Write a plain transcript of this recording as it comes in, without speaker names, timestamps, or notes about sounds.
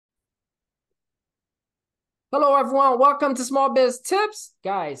Hello, everyone. Welcome to Small Biz Tips.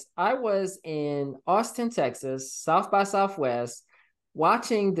 Guys, I was in Austin, Texas, South by Southwest,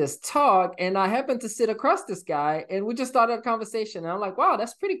 watching this talk, and I happened to sit across this guy, and we just started a conversation. And I'm like, wow,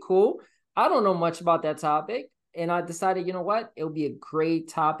 that's pretty cool. I don't know much about that topic. And I decided, you know what? It would be a great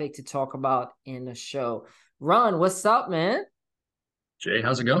topic to talk about in the show. Ron, what's up, man? Jay,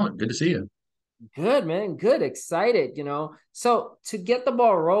 how's it going? Good to see you. Good, man. Good. Excited. So, to get the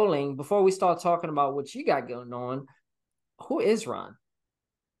ball rolling, before we start talking about what you got going on, who is Ron?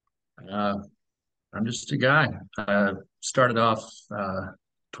 Uh, I'm just a guy. I started off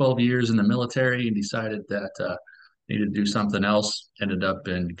 12 years in the military and decided that needed to do something else. Ended up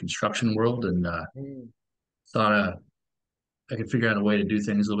in construction world and thought I could figure out a way to do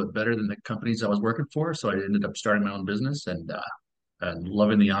things a little bit better than the companies I was working for. So I ended up starting my own business and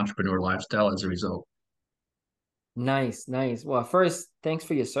loving the entrepreneur lifestyle as a result. Nice, nice. Well, first, thanks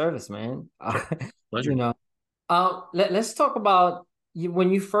for your service, man. Sure. You Pleasure. know, let's talk about you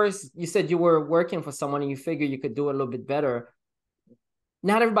when you said you were working for someone and you figured you could do it a little bit better.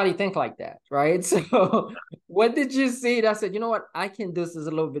 Not everybody think like that, right? So, what did you see that said, you know what, I can do this a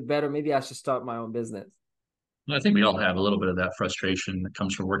little bit better. Maybe I should start my own business. I think we all have a little bit of that frustration that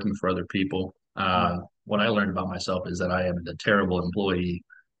comes from working for other people. What I learned about myself is that I am a terrible employee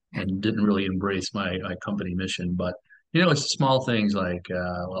and didn't really embrace my company mission. But it's small things like,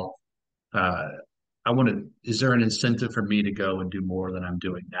 uh, I want to. Is there an incentive for me to go and do more than I'm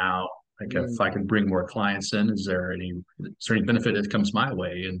doing now? Like, if I can bring more clients in, is there any benefit that comes my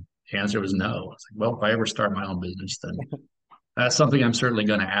way? And the answer was no. It's like, well, if I ever start my own business, then that's something I'm certainly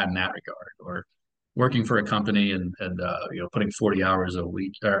going to add in that regard. Or working for a company and putting 40 hours a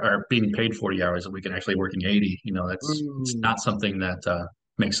week or being paid 40 hours a week and actually working 80, that's it's Mm. not something that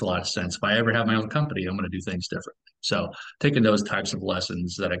makes a lot of sense. If I ever have my own company, I'm going to do things differently. So taking those types of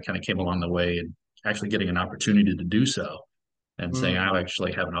lessons that I kind of came along the way and actually getting an opportunity to do so and saying Mm. I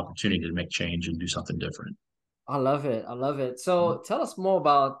actually have an opportunity to make change and do something different. I love it. I love it. So tell us more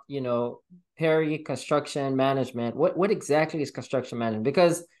about, Perry Construction Management. What exactly is construction management?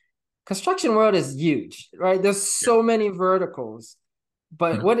 Because construction world is huge, right? There's Yeah. so many verticals,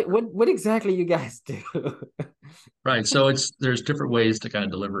 but what exactly you guys do? Right. So there's different ways to kind of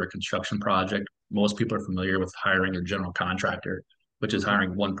deliver a construction project. Most people are familiar with hiring a general contractor, which is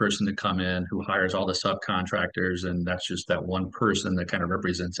hiring one person to come in who hires all the subcontractors, and that's just that one person that kind of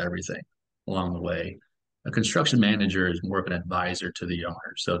represents everything along the way. A construction manager is more of an advisor to the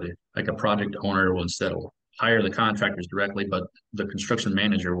owner. So like a project owner will instead will hire the contractors directly, but the construction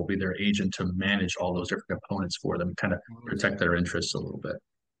manager will be their agent to manage all those different components for them, kind of protect their interests a little bit.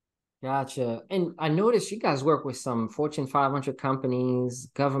 Gotcha. And I noticed you guys work with some Fortune 500 companies,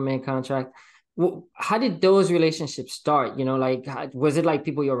 government contract. How did those relationships start? Like, was it like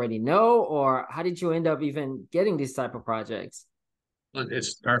people you already know, or how did you end up even getting these type of projects?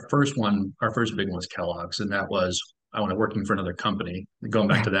 It's our first one. Our first big one was Kellogg's, and that was I went working for another company. Going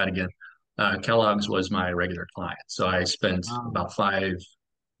back to that again, Kellogg's was my regular client. So I spent Wow. about 5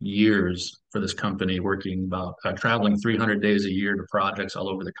 years for this company, working about traveling 300 days a year to projects all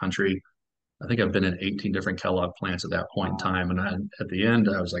over the country. I think I've been in 18 different Kellogg plants at that point in Wow. time, and at the end,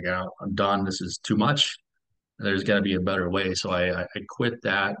 I was like, oh, I'm done. This is too much. There's got to be a better way. So I quit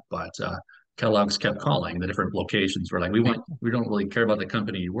that, but Kellogg's kept calling. The different locations were like, we don't really care about the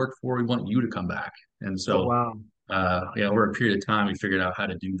company you work for. We want you to come back. And Oh, so, wow. over a period of time, we figured out how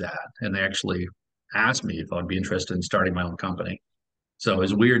to do that. And they actually asked me if I'd be interested in starting my own company. So it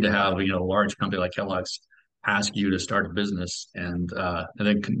was weird to have, a large company like Kellogg's ask you to start a business and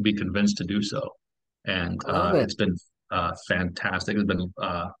then be convinced to do so. And I love it. it's been fantastic. It's been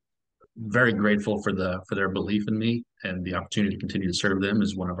very grateful for their belief in me and the opportunity to continue to serve them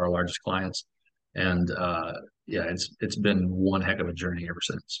as one of our largest clients. And yeah, it's been one heck of a journey ever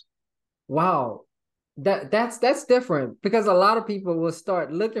since. Wow. That's different because a lot of people will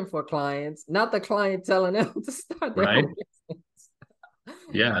start looking for clients, not the client telling them to start their Right? own business.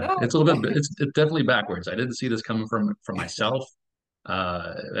 Yeah, No. it's a little bit it's definitely backwards. I didn't see this coming from myself.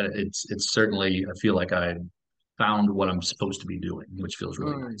 It's certainly I feel like I found what I'm supposed to be doing, which feels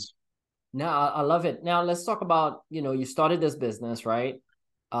really Mm. nice. Now I love it. Now let's talk about, you started this business, right?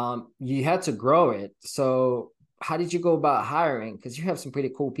 You had to grow it. So how did you go about hiring? Because you have some pretty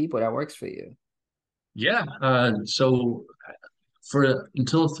cool people that works for you. Yeah. So for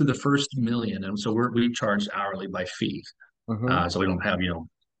until through the first million, and so we charge hourly by fee. Mm-hmm. So we don't have,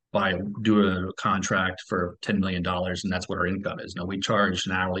 buy do a contract for $10 million and that's what our income is. No, we charge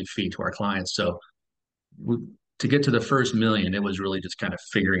an hourly fee to our clients. So we, to get to the first million, it was really just kind of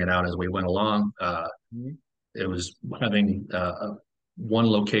figuring it out as we went along. It was having one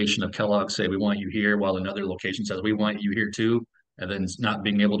location of Kellogg say we want you here, while another location says we want you here too, and then it's not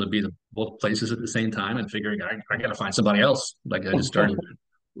being able to be the both places at the same time and figuring I got to find somebody else. Like I just started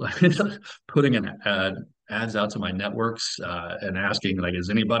putting an ads out to my networks and asking like, is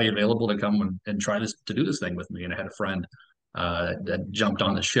anybody available to come and try this to do this thing with me? And I had a friend that jumped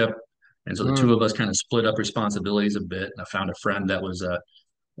on the ship, and so the two Mm, of us kind of split up responsibilities a bit. And I found a friend that was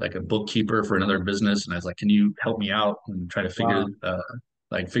like a bookkeeper for another business, and I was like, "Can you help me out and try to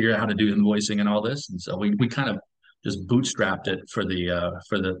wow. figure out how to do invoicing and all this?" And so we kind of just bootstrapped it for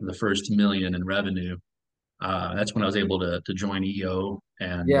the first million in revenue. That's when I was able to join EO,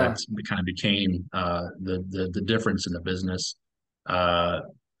 and Yeah. that's kind of became the difference in the business. Uh,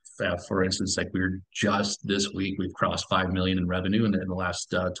 for instance, like we're just this week we've crossed 5 million in revenue in the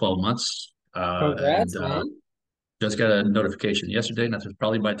last 12 months, and Congrats, man. just got a notification yesterday. And that's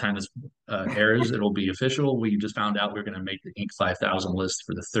probably by the time this airs, it'll be official. We just found out we're going to make the Inc. 5000 list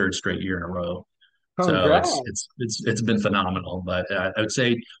for the third straight year in a row. So Congrats. it's been phenomenal. But I would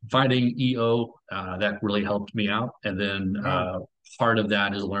say finding EO that really helped me out, and then Yeah. part of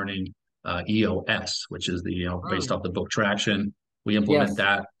that is learning EOS, which is the based Mm, off the book Traction. We implement yes.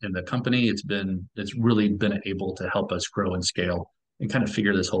 that in the company. It's really been able to help us grow and scale and kind of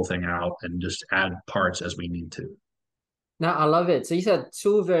figure this whole thing out and just add parts as we need to. Now I love it. So you said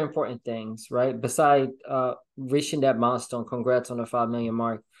two very important things, right? Beside reaching that milestone, congrats on the 5 million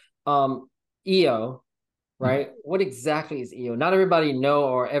mark. EO, Mhm. right? What exactly is EO? Not everybody know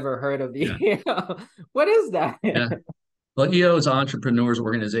or ever heard of Yeah, EO. What is that? yeah. Well, EO is Entrepreneurs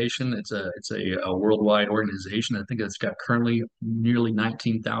Organization. It's a worldwide organization. I think it's got currently nearly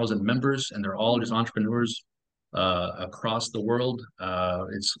 19,000 members, and they're all just entrepreneurs across the world.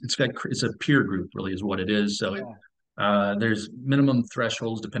 It's a peer group, really, is what it is. So Yeah. there's minimum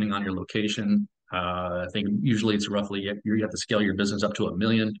thresholds depending on your location. I think usually it's roughly you have to scale your business up to 1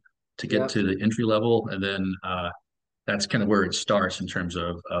 million to get Yep. to the entry level, and then that's kind of where it starts in terms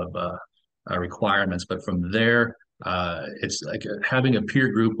of requirements. But from there, it's like having a peer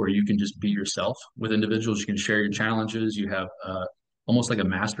group where you can just be yourself with individuals. You can share your challenges. You have almost like a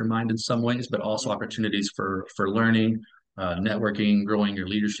mastermind in some ways, but also opportunities for learning, networking, growing your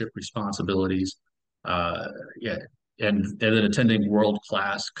leadership responsibilities. Uh, yeah, and then attending world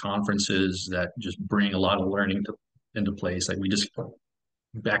class conferences that just bring a lot of learning into place. Like we just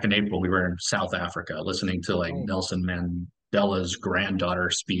back in April, we were in South Africa listening to like Nice. Nelson Mandela's granddaughter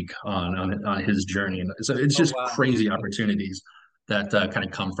speak on his journey. And so it's Oh just wow. crazy opportunities that kind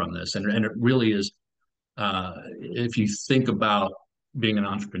of come from this. And it really is, if you think about being an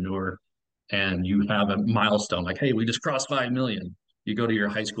entrepreneur and you have a milestone, like, hey, we just crossed 5 million, you go to your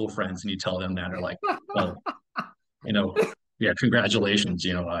high school friends and you tell them that, they're like, well, you know, yeah, congratulations.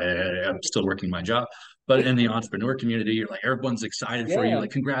 I'm still working my job. But in the entrepreneur community, you're like, everyone's excited for you. Yeah. Like,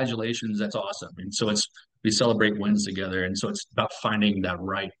 congratulations, that's awesome. And so we celebrate wins together. And so it's about finding that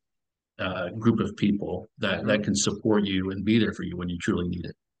right group of people that Mhm. can support you and be there for you when you truly need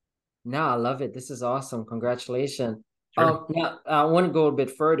it. No, I love it. This is awesome. Congratulations. Sure. Now I want to go a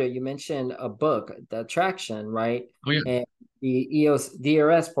bit further. You mentioned a book, The Attraction, right? Oh yeah. And the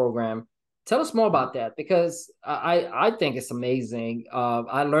DRS program. Tell us more about that because I think it's amazing.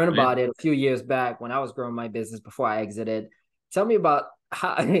 I learned Oh yeah. about it a few years back when I was growing my business before I exited. Tell me about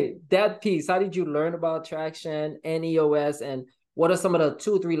how that piece. How did you learn about Traction and EOS, and what are some of the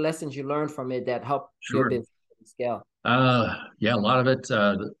 2 or 3 lessons you learned from it that helped your Sure. business scale? Yeah, a lot of it.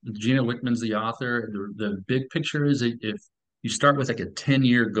 Gina Wickman's the author. The big picture is if you start with like a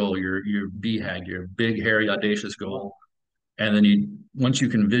 10-year goal, your BHAG, your big, hairy, audacious goal, and then once you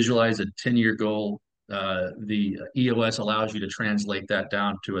can visualize a 10-year goal, the EOS allows you to translate that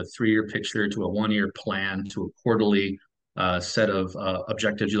down to a 3-year picture, to a 1-year plan, to a quarterly set of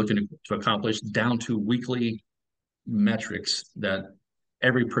objectives you're looking to accomplish, down to weekly metrics that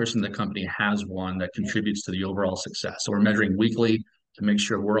every person in the company has one that contributes to the overall success. So we're measuring weekly to make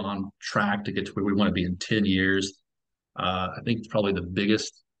sure we're on track to get to where we want to be in 10 years. I think probably the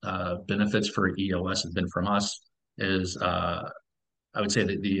biggest benefits for EOS have been from us is I would say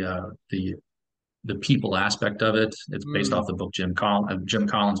that the people aspect of it. It's based off Mm. the book Jim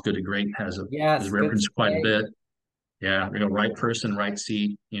Collins, Good to Great, is Yes, good to referenced quite a say. bit. Yeah, right person, right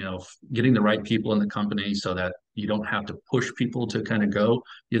seat, getting the right people in the company so that you don't have to push people to kind of go.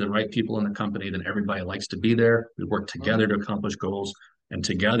 You're the right people in the company, then everybody likes to be there. We work together Mhm. to accomplish goals, and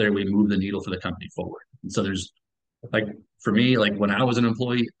together we move the needle for the company forward. And so there's like for me, like when I was an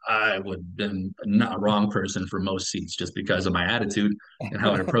employee, I would have been not a wrong person for most seats just because of my attitude and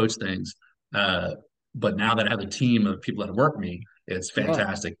how I approach things. Uh, but now that I have a team of people that work me, It's Yeah.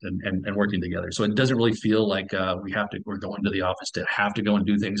 fantastic and working together. So it doesn't really feel like we're going to the office to have to go and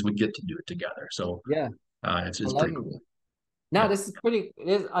do things. We get to do it together. So Yeah. I it's love pretty it. cool. No, Yeah. this is pretty.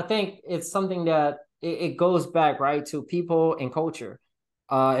 I think it's something that it goes back right to people and culture.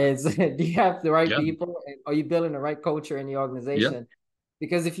 It's do you have the right Yeah. people? And are you building the right culture in the Yeah. organization?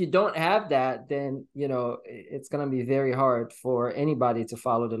 Because if you don't have that, then it's going to be very hard for anybody to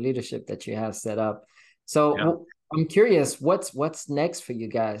follow the leadership that you have set up. So Yeah. I'm curious, what's next for you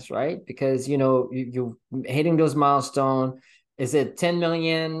guys, right? Because you're hitting those milestones. Is it 10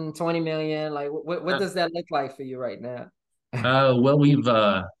 million, 20 million? Like what Yeah. does that look like for you right now? Well,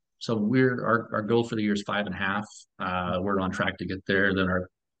 so our goal for the year is 5.5. We're on track to get there.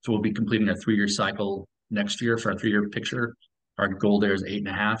 So we'll be completing a 3-year cycle next year for our 3-year picture. Our goal there is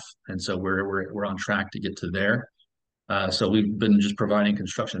 8.5, and so we're on track to get to there. So we've been just providing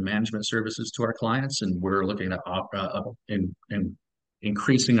construction management services to our clients, and we're looking at in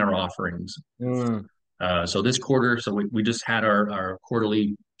increasing our offerings. Mm, So this quarter, we just had our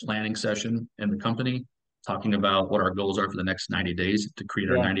quarterly planning session in the company, talking about what our goals are for the next 90 days to create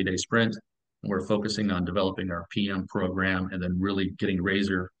our yeah. 90-day sprint. And we're focusing on developing our PM program and then really getting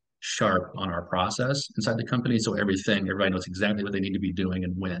razor sharp on our process inside the company. So everybody knows exactly what they need to be doing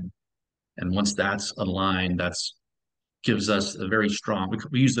and when. And once that's aligned, that's gives us a very strong.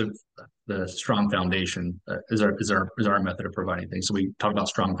 We use the strong foundation is our method of providing things. So we talk about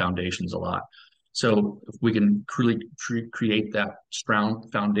strong foundations a lot. So if we can create that strong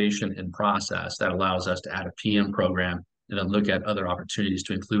foundation and process, that allows us to add a PM program and then look at other opportunities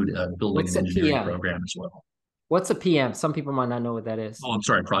to include a building What's and a engineering PM? program as well. What's a PM? Some people might not know what that is. Oh, I'm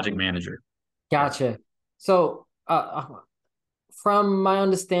sorry, project manager. Yeah. Gotcha. So, from my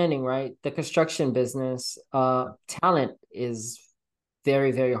understanding, right, the construction business, talent is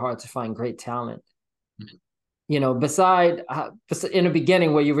very, very hard to find great talent. Beside in the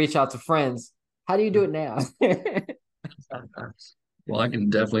beginning where you reach out to friends, how do you do it now? Well, I can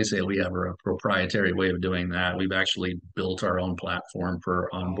definitely say we have a proprietary way of doing that. We've actually built our own platform for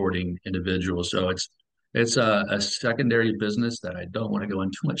onboarding individuals. So it's a secondary business that I don't want to go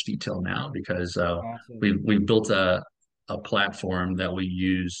into too much detail now because Gotcha. we've built a platform that we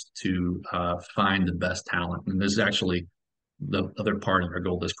use to find the best talent. And this is actually the other part of our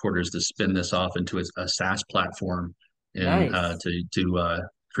goal this quarter is to spin this off into a SaaS platform and Nice. to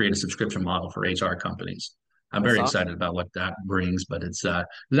create a subscription model for HR companies. I'm That's very excited awesome. about what that brings, but it's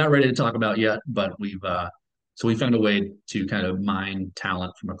not ready to talk about yet. But we found a way to kind of mine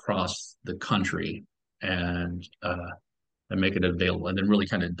talent from across the country and make it available, and then really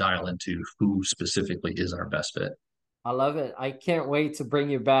kind of dial into who specifically is our best fit. I love it. I can't wait to bring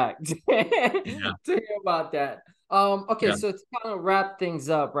you back to Yeah, hear about that. Okay, yeah. so to kind of wrap things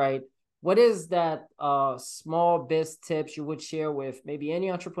up, right? What is that small biz tips you would share with maybe any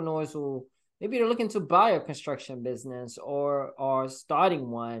entrepreneurs who maybe they're looking to buy a construction business or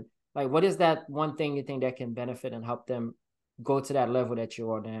starting one? Like, what is that one thing you think that can benefit and help them go to that level that you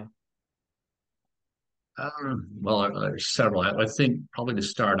are now? Well, there's several. I think probably to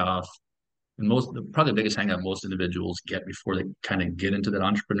start off, and probably the biggest hang up most individuals get before they kind of get into that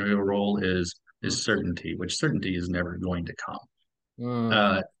entrepreneurial role is certainty, which certainty is never going to come. Mm,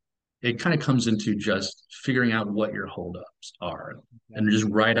 Uh, it kind of comes into just figuring out what your holdups are okay. and just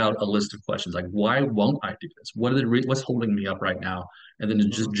write out a list of questions like why won't I do this? What's holding me up right now? And then to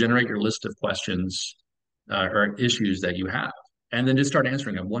just Mhm. generate your list of questions or issues that you have, and then just start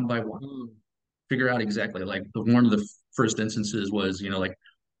answering them one by one. Mm, Figure out exactly like one of the first instances was like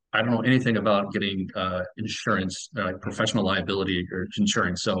I don't know anything about getting insurance, like professional liability or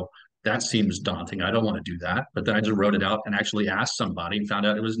insurance. So that seems daunting. I don't want to do that. But then I just wrote it out and actually asked somebody and found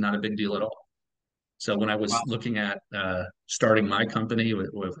out it was not a big deal at all. So when I was wow. looking at starting my company with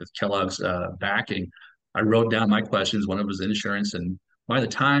Kellogg's backing, I wrote down my questions. One of them was insurance. And by the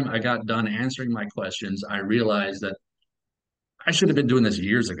time I got done answering my questions, I realized that I should have been doing this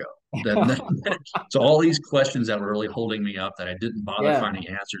years ago. So all these questions that were really holding me up that I didn't bother Yeah. finding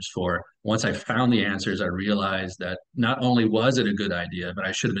answers for, once I found the answers, I realized that not only was it a good idea, but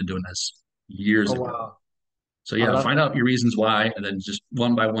I should have been doing this years Oh, ago. wow. So I yeah, love find that. out your reasons why, and then just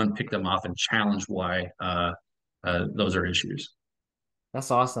one by one pick them off and challenge why those are issues. That's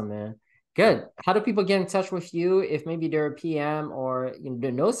awesome, man. Good. How do people get in touch with you if maybe they're a PM or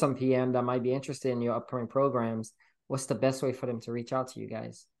they know some PM that might be interested in your upcoming programs? What's the best way for them to reach out to you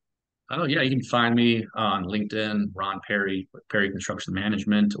guys? Oh yeah, you can find me on LinkedIn, Ron Perry with Perry Construction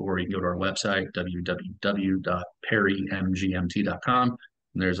Management, or you can go to our website, www.perrymgmt.com.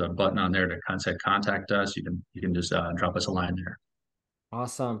 And there's a button on there to contact us. You can just drop us a line there.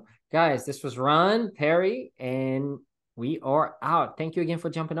 Awesome. Guys, this was Ron Perry and We are out. Thank you again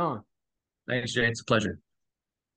for jumping on. Thanks, Jay. It's a pleasure.